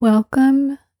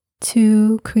Welcome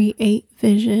to Create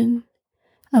Vision,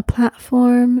 a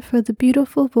platform for the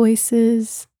beautiful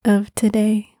voices of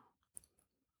today.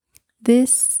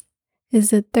 This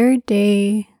is the third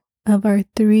day of our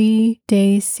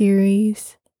 3-day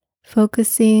series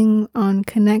focusing on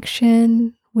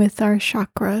connection with our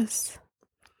chakras,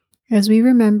 as we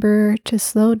remember to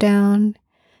slow down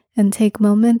and take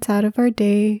moments out of our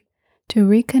day to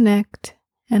reconnect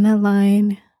and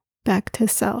align back to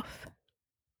self.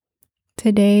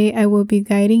 Today, I will be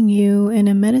guiding you in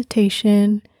a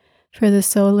meditation for the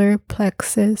solar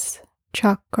plexus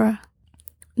chakra.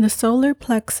 The solar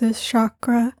plexus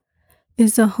chakra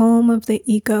is the home of the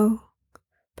ego,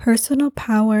 personal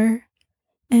power,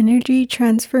 energy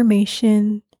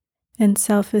transformation, and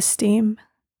self-esteem,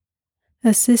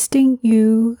 assisting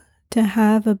you to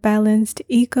have a balanced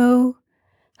ego,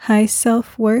 high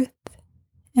self-worth,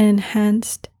 and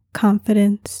enhanced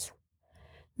confidence.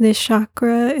 This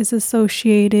chakra is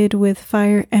associated with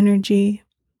fire energy,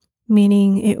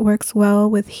 meaning it works well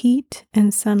with heat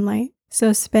and sunlight.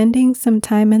 So spending some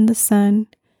time in the sun,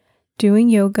 doing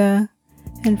yoga,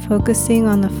 and focusing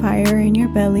on the fire in your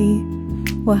belly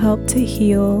will help to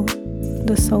heal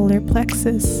the solar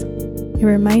plexus, a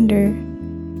reminder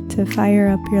to fire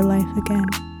up your life again.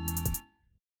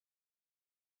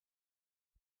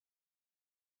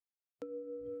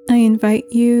 I invite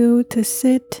you to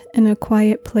sit in a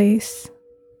quiet place,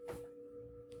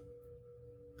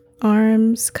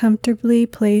 arms comfortably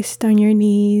placed on your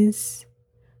knees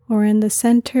or in the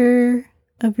center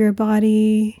of your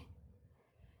body.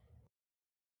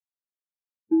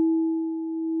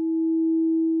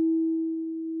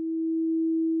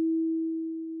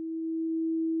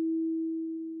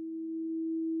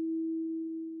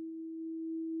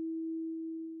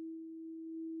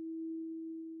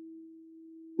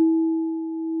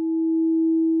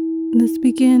 Let's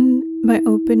begin by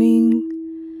opening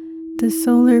the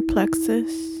solar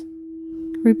plexus.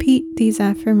 Repeat these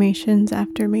affirmations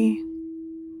after me.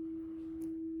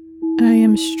 I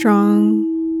am strong.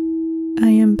 I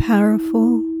am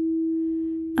powerful.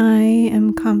 I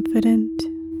am confident.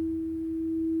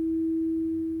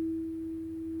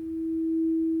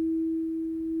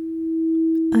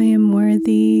 I am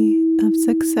worthy of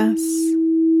success,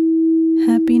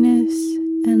 happiness,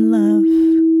 and love.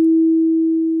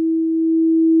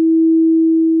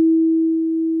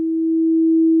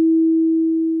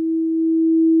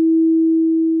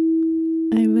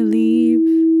 I believe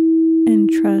and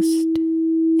trust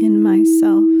in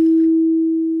myself.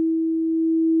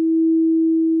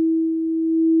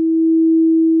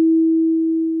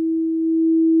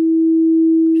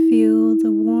 Feel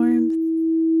the warmth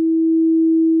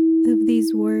of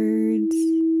these words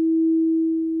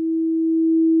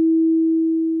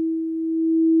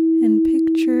and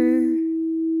picture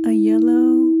a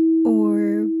yellow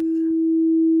orb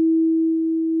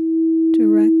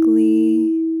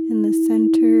directly in the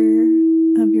center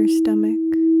of your stomach.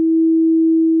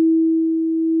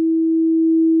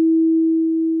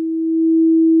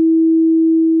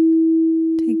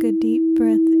 Take a deep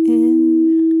breath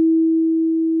in,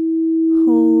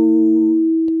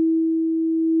 hold,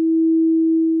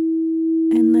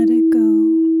 and let it go.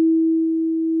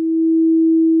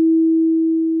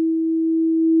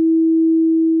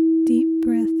 Deep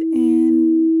breath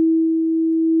in,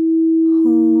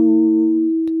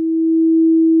 hold,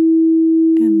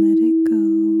 and let it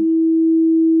go.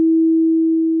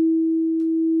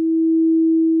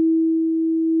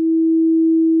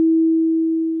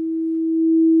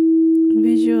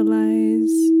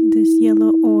 Visualize this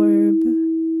yellow orb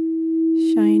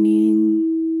shining,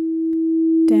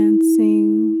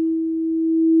 dancing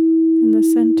in the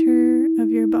center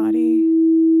of your body.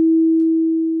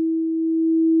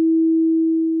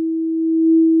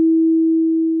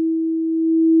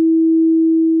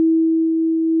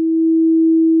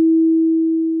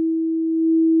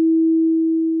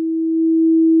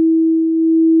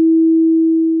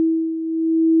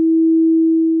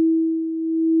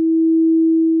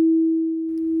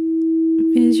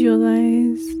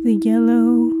 Visualize the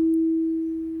yellow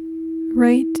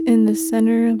right in the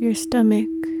center of your stomach.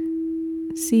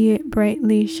 See it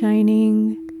brightly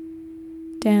shining,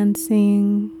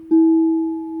 dancing.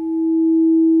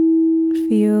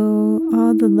 Feel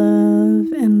all the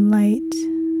love and light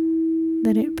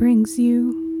that it brings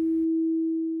you.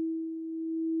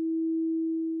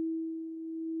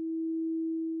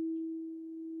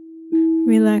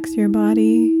 Relax your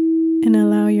body and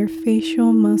allow your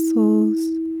facial muscles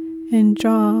and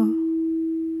jaw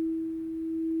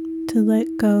to let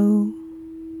go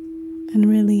and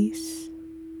release.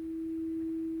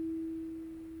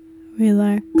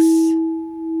 Relax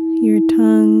your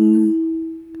tongue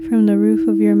from the roof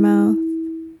of your mouth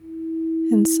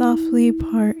and softly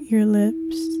part your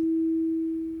lips,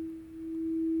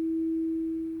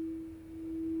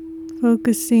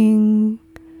 focusing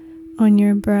on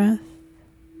your breath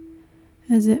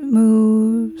as it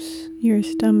moves your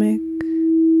stomach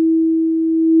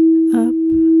up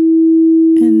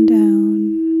and down.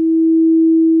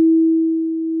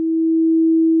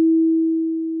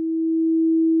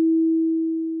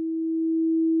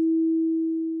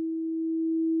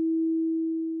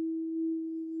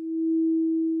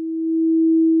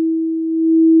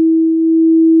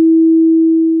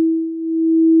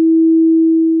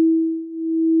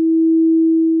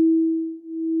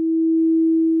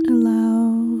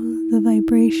 Allow the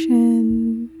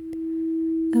vibration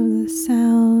of the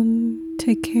sound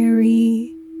to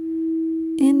carry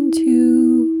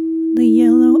into the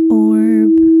yellow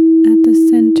orb at the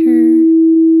center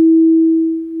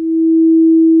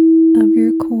of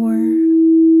your core.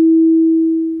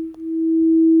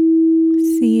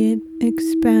 See it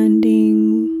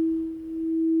expanding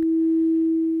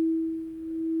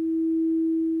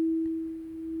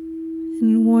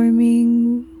and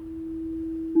warming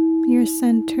your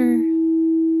center.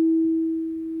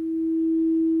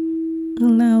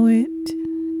 Allow it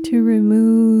to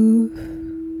remove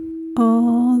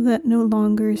all that no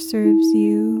longer serves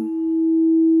you.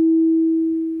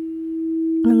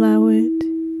 Allow it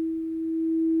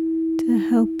to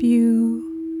help you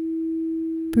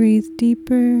breathe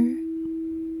deeper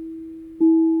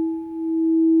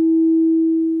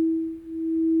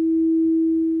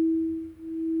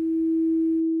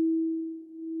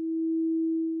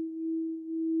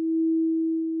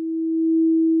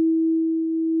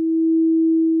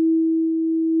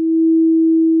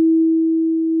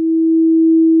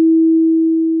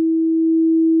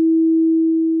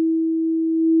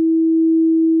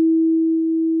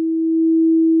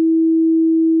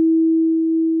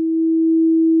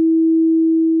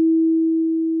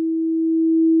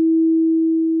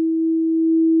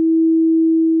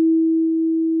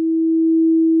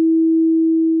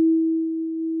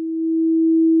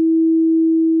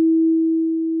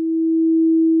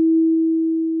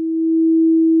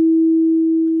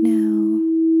Now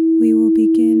we will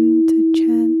begin to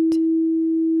chant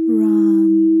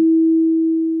Ram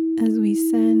as we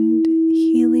send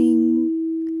healing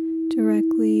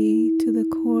directly to the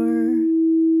core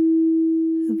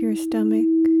of your stomach.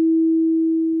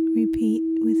 Repeat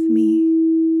with me.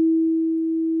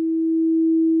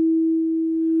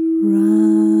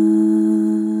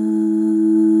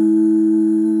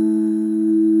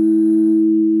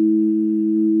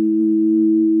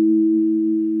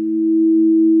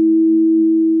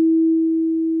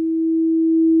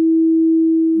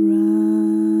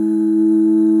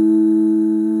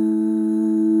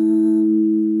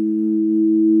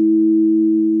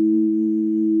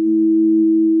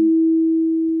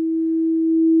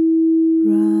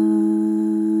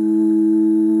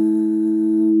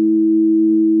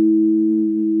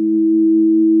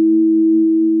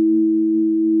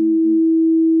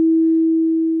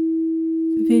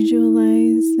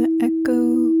 Visualize the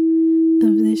echo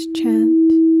of this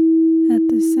chant at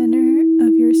the center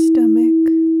of your stomach,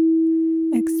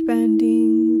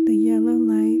 expanding the yellow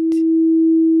light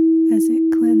as it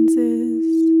cleanses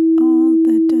all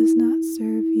that does not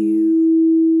serve you.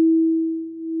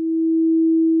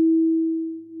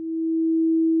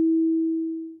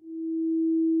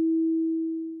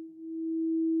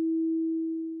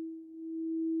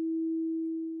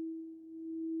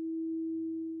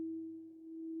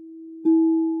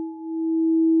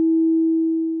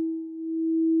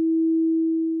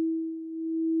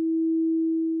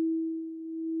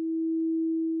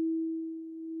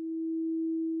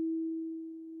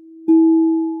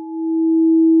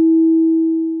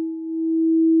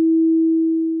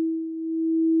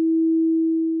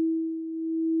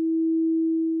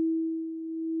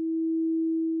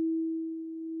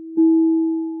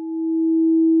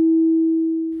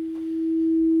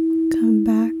 Come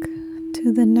back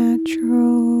to the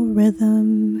natural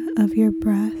rhythm of your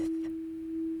breath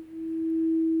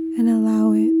and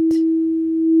allow it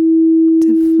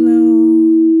to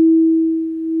flow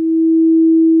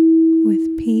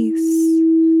with peace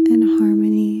and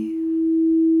harmony.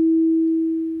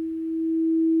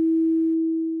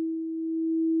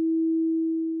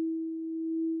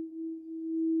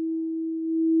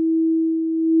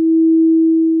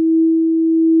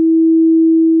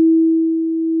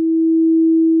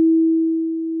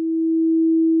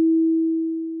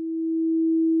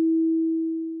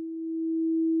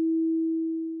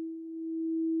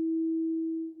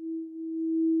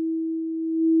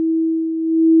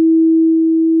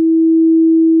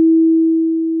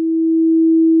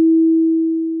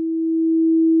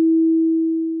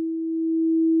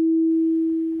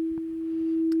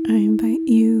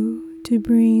 to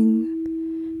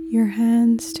bring your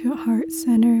hands to heart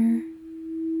center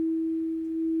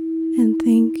and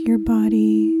thank your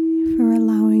body for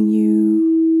allowing you